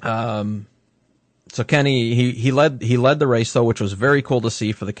Kenny, he led the race though, which was very cool to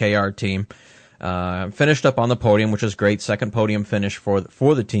see for the KR team. Finished up on the podium, which is great. Second podium finish for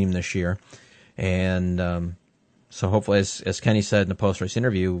the team this year. And, so hopefully, as Kenny said in the post-race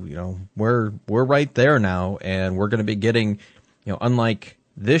interview, we're right there now, and we're going to be getting, unlike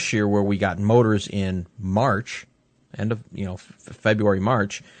this year where we got motors in March, end of, February,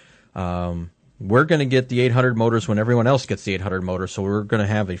 March, we're going to get the 800 motors when everyone else gets the 800 motors. So we're going to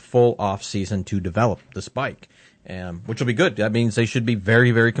have a full off season to develop this bike, which will be good. That means they should be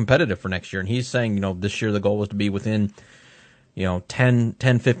very, very competitive for next year. And he's saying, this year the goal was to be within, 10,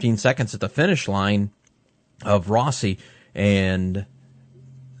 15 seconds at the finish line of Rossi, and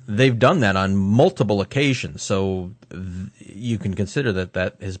they've done that on multiple occasions. So you can consider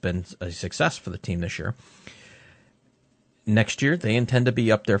that has been a success for the team this year. Next year, they intend to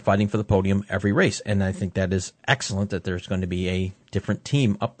be up there fighting for the podium every race, and I think that is excellent that there's going to be a different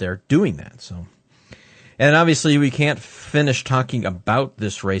team up there doing that. So, and obviously, we can't finish talking about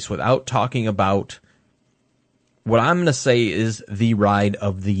this race without talking about what I'm going to say is the ride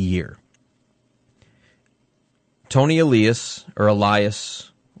of the year. Tony Elias,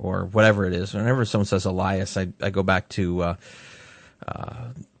 or whatever it is. Whenever someone says Elias, I go back to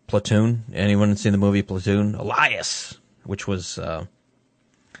Platoon. Anyone seen the movie Platoon? Elias, which was that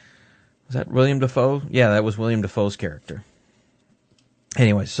William Dafoe? Yeah, that was William Dafoe's character.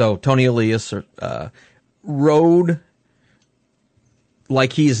 Anyway, so Tony Elias rode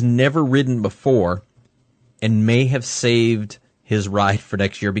like he's never ridden before, and may have saved his ride for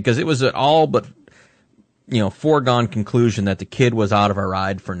next year, because it was an all but foregone conclusion that the kid was out of a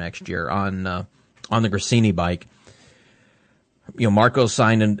ride for next year on the Grassini bike. Marco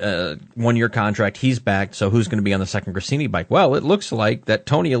signed a 1-year contract. He's back, so who's going to be on the second Grassini bike? Well, it looks like that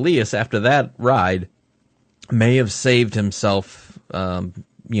Tony Elias, after that ride, may have saved himself,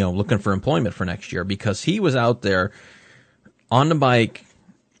 looking for employment for next year, because he was out there on the bike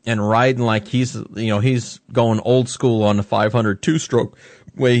and riding like he's going old school on the 500 two-stroke,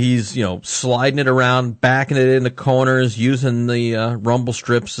 where he's, sliding it around, backing it into corners, using the rumble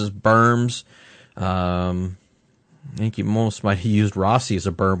strips as berms. I think he most might have used Rossi as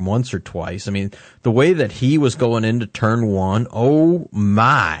a berm once or twice. I mean, the way that he was going into turn 1, oh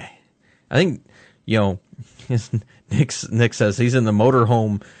my. I think, Nick says he's in the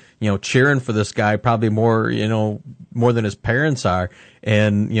motorhome, cheering for this guy probably more than his parents are.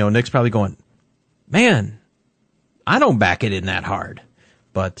 And, Nick's probably going, man, I don't back it in that hard.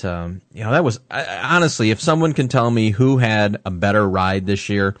 But, that was, honestly, if someone can tell me who had a better ride this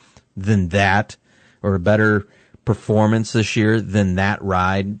year than that, or a better performance this year than that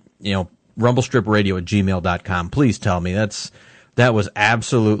ride, rumblestripradio@gmail.com. Please tell me. That was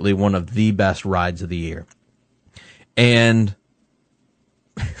absolutely one of the best rides of the year. And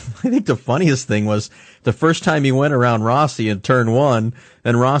I think the funniest thing was the first time he went around Rossi in turn one,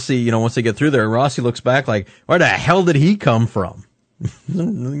 and Rossi, once they get through there, Rossi looks back like, where the hell did he come from?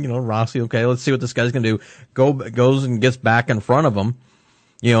 Rossi, okay, let's see what this guy's going to do. Goes and gets back in front of him,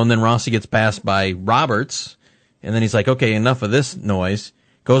 and then Rossi gets passed by Roberts, and then he's like, okay, enough of this noise.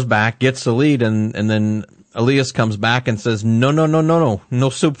 Goes back, gets the lead, and then Elias comes back and says, no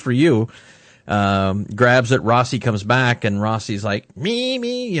soup for you. Grabs it, Rossi comes back, and Rossi's like,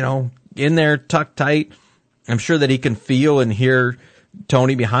 me, in there, tucked tight. I'm sure that he can feel and hear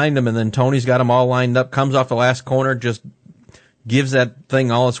Tony behind him, and then Tony's got him all lined up, comes off the last corner, just gives that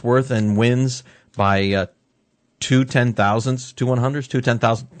thing all it's worth, and wins by 2 10,000ths, 2 100ths, 2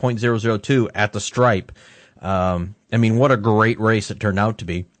 10,000.002 at the stripe. What a great race it turned out to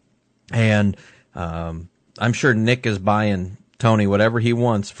be. And I'm sure Nick is buying Tony whatever he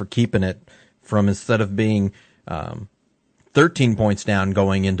wants for keeping it from, instead of being 13 points down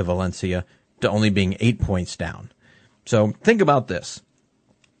going into Valencia, to only being 8 points down. So think about this.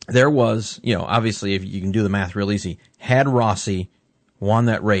 There was, obviously, if you can do the math real easy, had Rossi won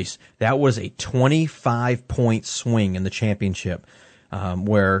that race, that was a 25-point swing in the championship,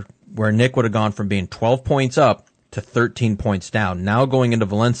 where Nick would have gone from being 12 points up to 13 points down. Now going into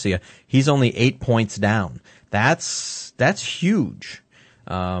Valencia, he's only 8 points down. That's huge.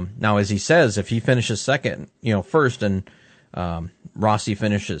 Now, as he says, if he finishes second, first, and Rossi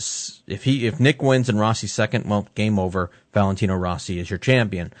finishes, if Nick wins and Rossi's second, well, game over. Valentino Rossi is your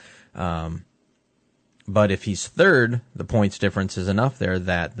champion. But if he's third, the points difference is enough there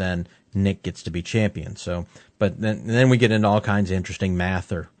that then Nick gets to be champion. So, but then we get into all kinds of interesting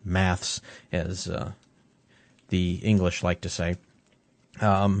maths, as the English like to say.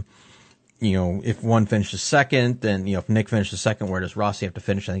 If one finishes second, then, if Nick finishes second, where does Rossi have to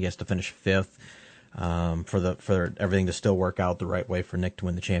finish? I think he has to finish fifth, for everything to still work out the right way for Nick to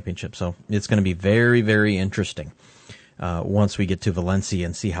win the championship. So it's going to be very, very interesting, once we get to Valencia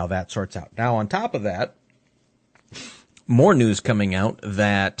and see how that sorts out. Now, on top of that, more news coming out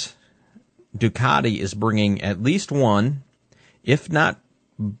that Ducati is bringing at least one, if not,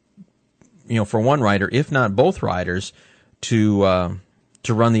 for one rider, if not both riders, to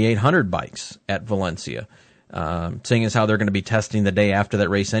run the 800 bikes at Valencia. Seeing as how they're going to be testing the day after that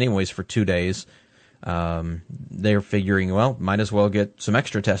race anyways for 2 days, they're figuring, well, might as well get some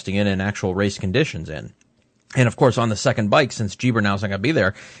extra testing in and actual race conditions in. And of course, on the second bike, since Jeber now's not going to be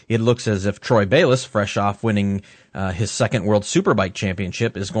there, it looks as if Troy Bayliss, fresh off winning his second World Superbike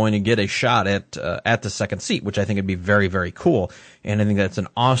Championship, is going to get a shot at the second seat, which I think would be very, very cool. And I think that's an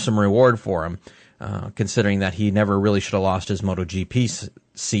awesome reward for him, considering that he never really should have lost his MotoGP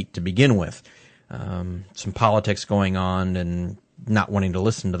seat to begin with. Some politics going on and not wanting to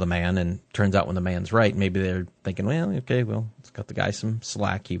listen to the man, and turns out when the man's right, maybe they're thinking, well, okay, well, let's cut the guy some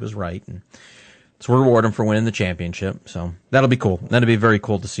slack. He was right. And so we'll reward him for winning the championship. So that'll be cool. That'll be very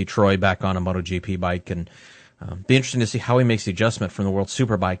cool to see Troy back on a MotoGP bike, and be interesting to see how he makes the adjustment from the World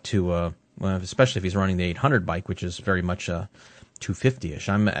Superbike to, well, especially if he's running the 800 bike, which is very much 250-ish.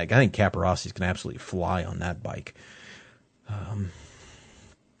 I think Caparossi's going to absolutely fly on that bike.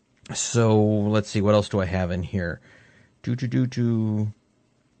 So let's see, what else do I have in here?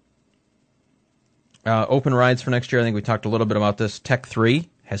 Open rides for next year. I think we talked a little bit about this. Tech 3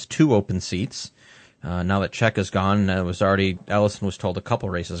 has 2 open seats. Now that Czech is gone, Ellison was told a couple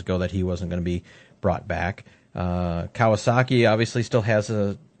races ago that he wasn't going to be brought back. Kawasaki obviously still has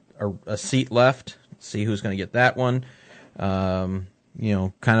a seat left. Let's see who's going to get that one. Kind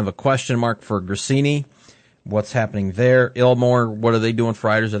of a question mark for Grassini. What's happening there? Ilmore, what are they doing for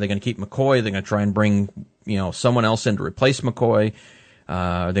riders? Are they going to keep McCoy? Are they going to try and bring, someone else in to replace McCoy?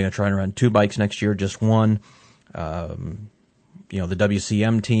 Are they going to try and run 2 bikes next year, just one? The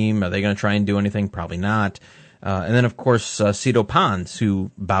WCM team, are they going to try and do anything? Probably not. And then, of course, Cito Pons,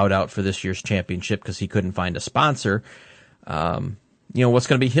 who bowed out for this year's championship because he couldn't find a sponsor. What's going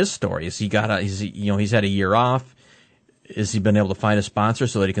to be his story? He's had a year off. Has he been able to find a sponsor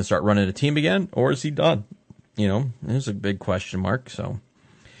so that he can start running a team again? Or is he done? There's a big question mark. So,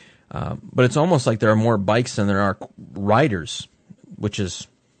 but it's almost like there are more bikes than there are riders, which is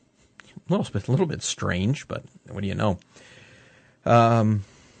a little bit strange, but what do you know?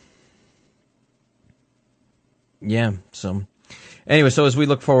 Yeah, so anyway, so as we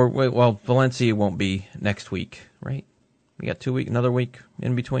look forward, well, Valencia won't be next week, right? We got another week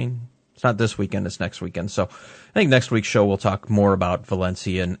in between. It's not this weekend, it's next weekend. So I think next week's show we'll talk more about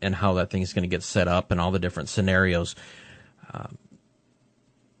Valencia and how that thing is going to get set up and all the different scenarios.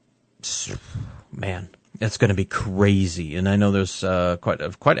 Man, it's going to be crazy. And I know there's quite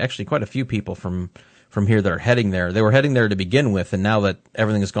a few people from here that are heading there. They were heading there to begin with, and now that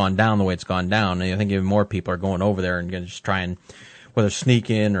everything has gone down the way it's gone down, I think even more people are going over there and going to just try and whether sneak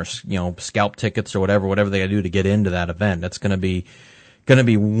in or scalp tickets or whatever they got to do to get into that event. That's going to be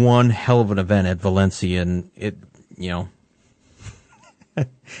one hell of an event at Valencia, and it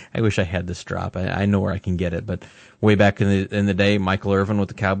I wish I had this drop. I know where I can get it, but way back in the day, Michael Irvin with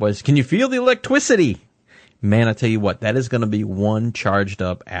the Cowboys. Can you feel the electricity? Man, I tell you what, that is going to be one charged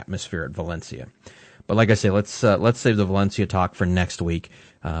up atmosphere at Valencia. But like I say, let's save the Valencia talk for next week.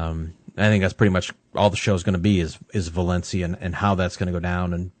 I think that's pretty much all the show's going to be is Valencia and how that's going to go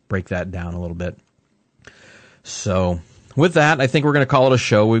down and break that down a little bit. So with that, I think we're going to call it a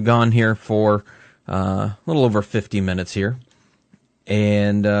show. We've gone here for a little over 50 minutes here.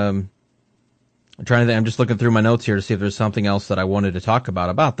 And I'm just looking through my notes here to see if there's something else that I wanted to talk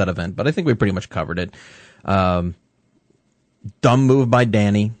about that event. But I think we pretty much covered it. Dumb move by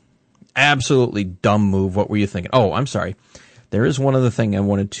Danny. Absolutely dumb move. What were you thinking? Oh, I'm sorry. There is one other thing I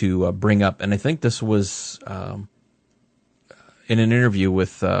wanted to bring up, and I think this was in an interview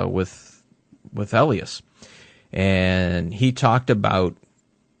with Elias, and he talked about.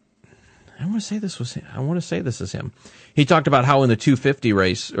 I want to say this is him. He talked about how in the 250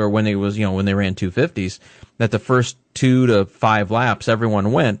 race, or when they ran 250s, that the first 2 to 5 laps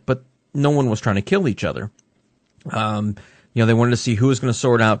everyone went, but no one was trying to kill each other. They wanted to see who was going to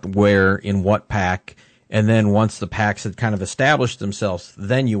sort out where in what pack, and then once the packs had kind of established themselves,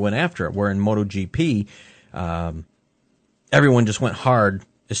 then you went after it. Where in MotoGP, everyone just went hard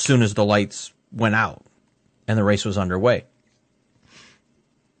as soon as the lights went out and the race was underway.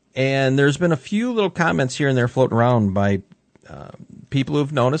 And there's been a few little comments here and there floating around by people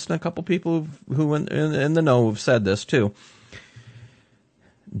who've noticed, and a couple people who in the know have said this too.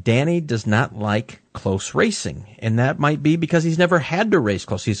 Danny does not like close racing, and that might be because he's never had to race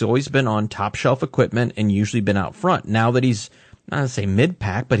close. He's always been on top shelf equipment and usually been out front. Now that he's, not to say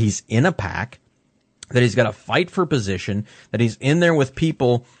mid-pack, but he's in a pack, that he's got to fight for position, that he's in there with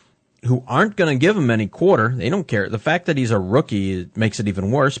people who aren't going to give him any quarter. They don't care. The fact that he's a rookie makes it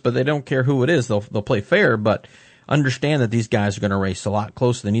even worse, but they don't care who it is. They'll play fair, but understand that these guys are going to race a lot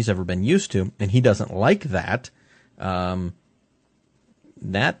closer than he's ever been used to, and he doesn't like that.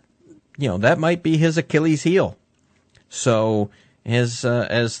 That might be his Achilles heel. So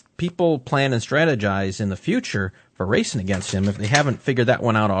as people plan and strategize in the future for racing against him, if they haven't figured that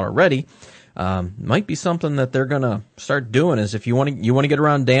one out already, might be something that they're going to start doing. Is if you want to get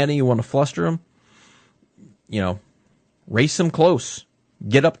around Danny, you want to fluster him, race him close,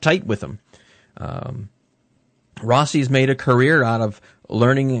 get up tight with him. Rossi's made a career out of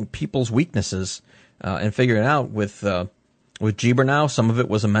learning people's weaknesses and figuring it out with Jeber now. Some of it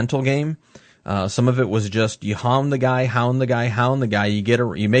was a mental game. Some of it was just you hound the guy.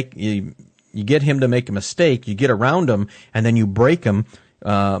 You get him to make a mistake. You get around him, and then you break him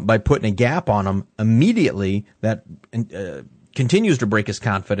by putting a gap on him immediately. That continues to break his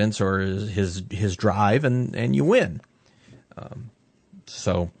confidence or his drive, and you win.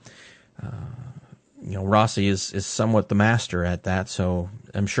 Rossi is somewhat the master at that. So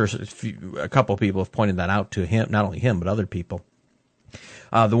I'm sure a couple of people have pointed that out to him, not only him, but other people.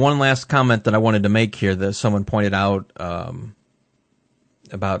 The one last comment that I wanted to make here that someone pointed out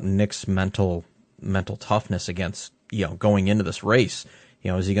about Nick's mental toughness against, going into this race.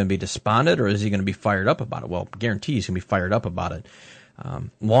 Is he going to be despondent or is he going to be fired up about it? Well, I guarantee he's going to be fired up about it.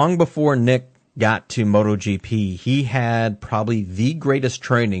 Long before Nick got to MotoGP, he had probably the greatest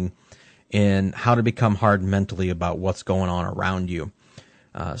training in how to become hard mentally about what's going on around you.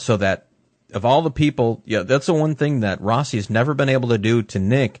 So that of all the people, that's the one thing that Rossi has never been able to do to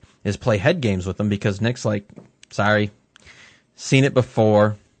Nick is play head games with him, because Nick's like, sorry, seen it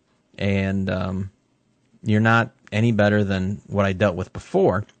before, and you're not any better than what I dealt with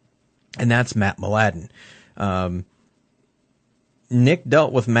before, and that's Matt Mladen. Nick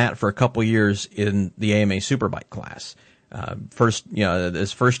dealt with Matt for a couple years in the AMA Superbike class.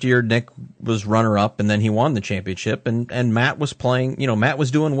 His first year, Nick was runner-up, and then he won the championship, and Matt was playing, Matt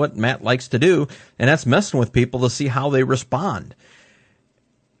was doing what Matt likes to do, and that's messing with people to see how they respond.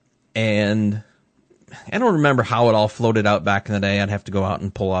 And I don't remember how it all floated out back in the day. I'd have to go out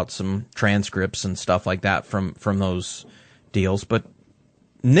and pull out some transcripts and stuff like that from those deals. But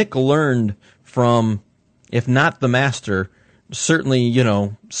Nick learned from, if not the master, certainly,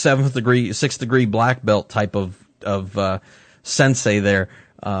 7th degree, 6th degree black belt type of sensei there,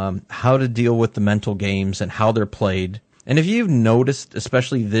 how to deal with the mental games and how they're played. And if you've noticed,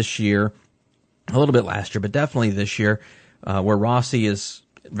 especially this year, a little bit last year, but definitely this year, where Rossi is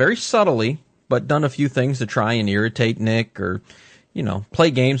very subtly, but done a few things to try and irritate Nick or,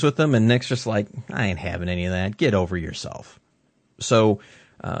 play games with him, and Nick's just like, I ain't having any of that. Get over yourself. So,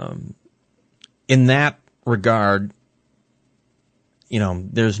 in that regard,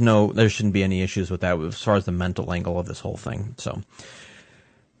 there shouldn't be any issues with that as far as the mental angle of this whole thing. So,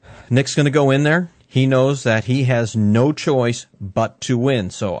 Nick's going to go in there. He knows that he has no choice but to win.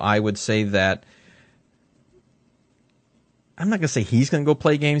 So I would say that, I'm not going to say he's going to go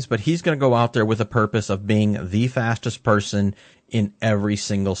play games, but he's going to go out there with a purpose of being the fastest person in every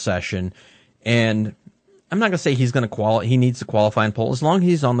single session. And I'm not going to say he's going to he needs to qualify and pole. As long as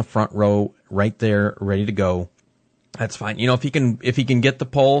he's on the front row right there, ready to go, that's fine. If he can get the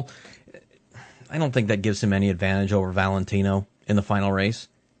pole, I don't think that gives him any advantage over Valentino in the final race.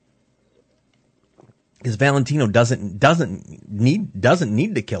 Because Valentino doesn't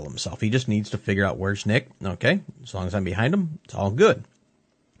need to kill himself. He just needs to figure out where's Nick. Okay, as long as I'm behind him, it's all good.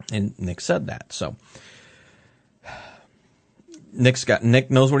 And Nick said that. So Nick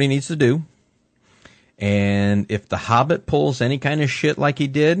knows what he needs to do. And if the Hobbit pulls any kind of shit like he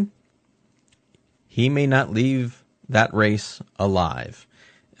did, he may not leave that race alive.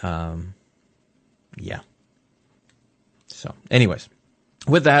 Yeah. So, anyways,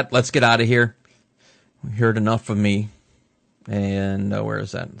 with that, let's get out of here. We heard enough of me, and where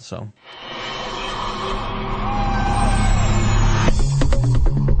is that? So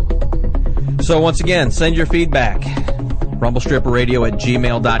once again, send your feedback.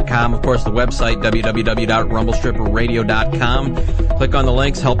 RumbleStripperRadio@gmail.com. Of course, the website, www.rumblestripperradio.com. Click on the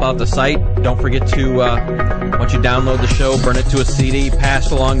links, help out the site. Don't forget to, once you download the show, burn it to a CD, pass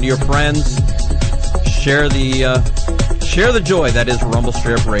it along to your friends. Share the joy that is Rumble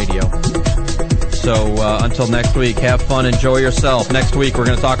Strip Radio. So until next week, have fun, enjoy yourself. Next week, we're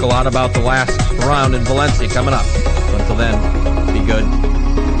going to talk a lot about the last round in Valencia coming up. So until then, be good.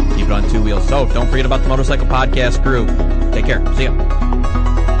 Keep it on two wheels. So don't forget about the Motorcycle Podcast crew. Take care. See ya.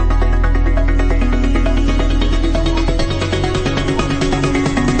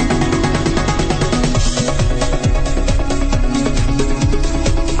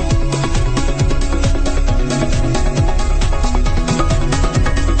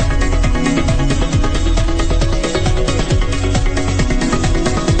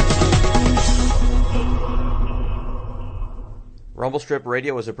 Rumble Strip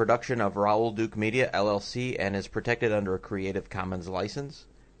Radio is a production of Raoul Duke Media, LLC, and is protected under a Creative Commons license.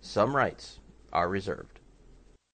 Some rights are reserved.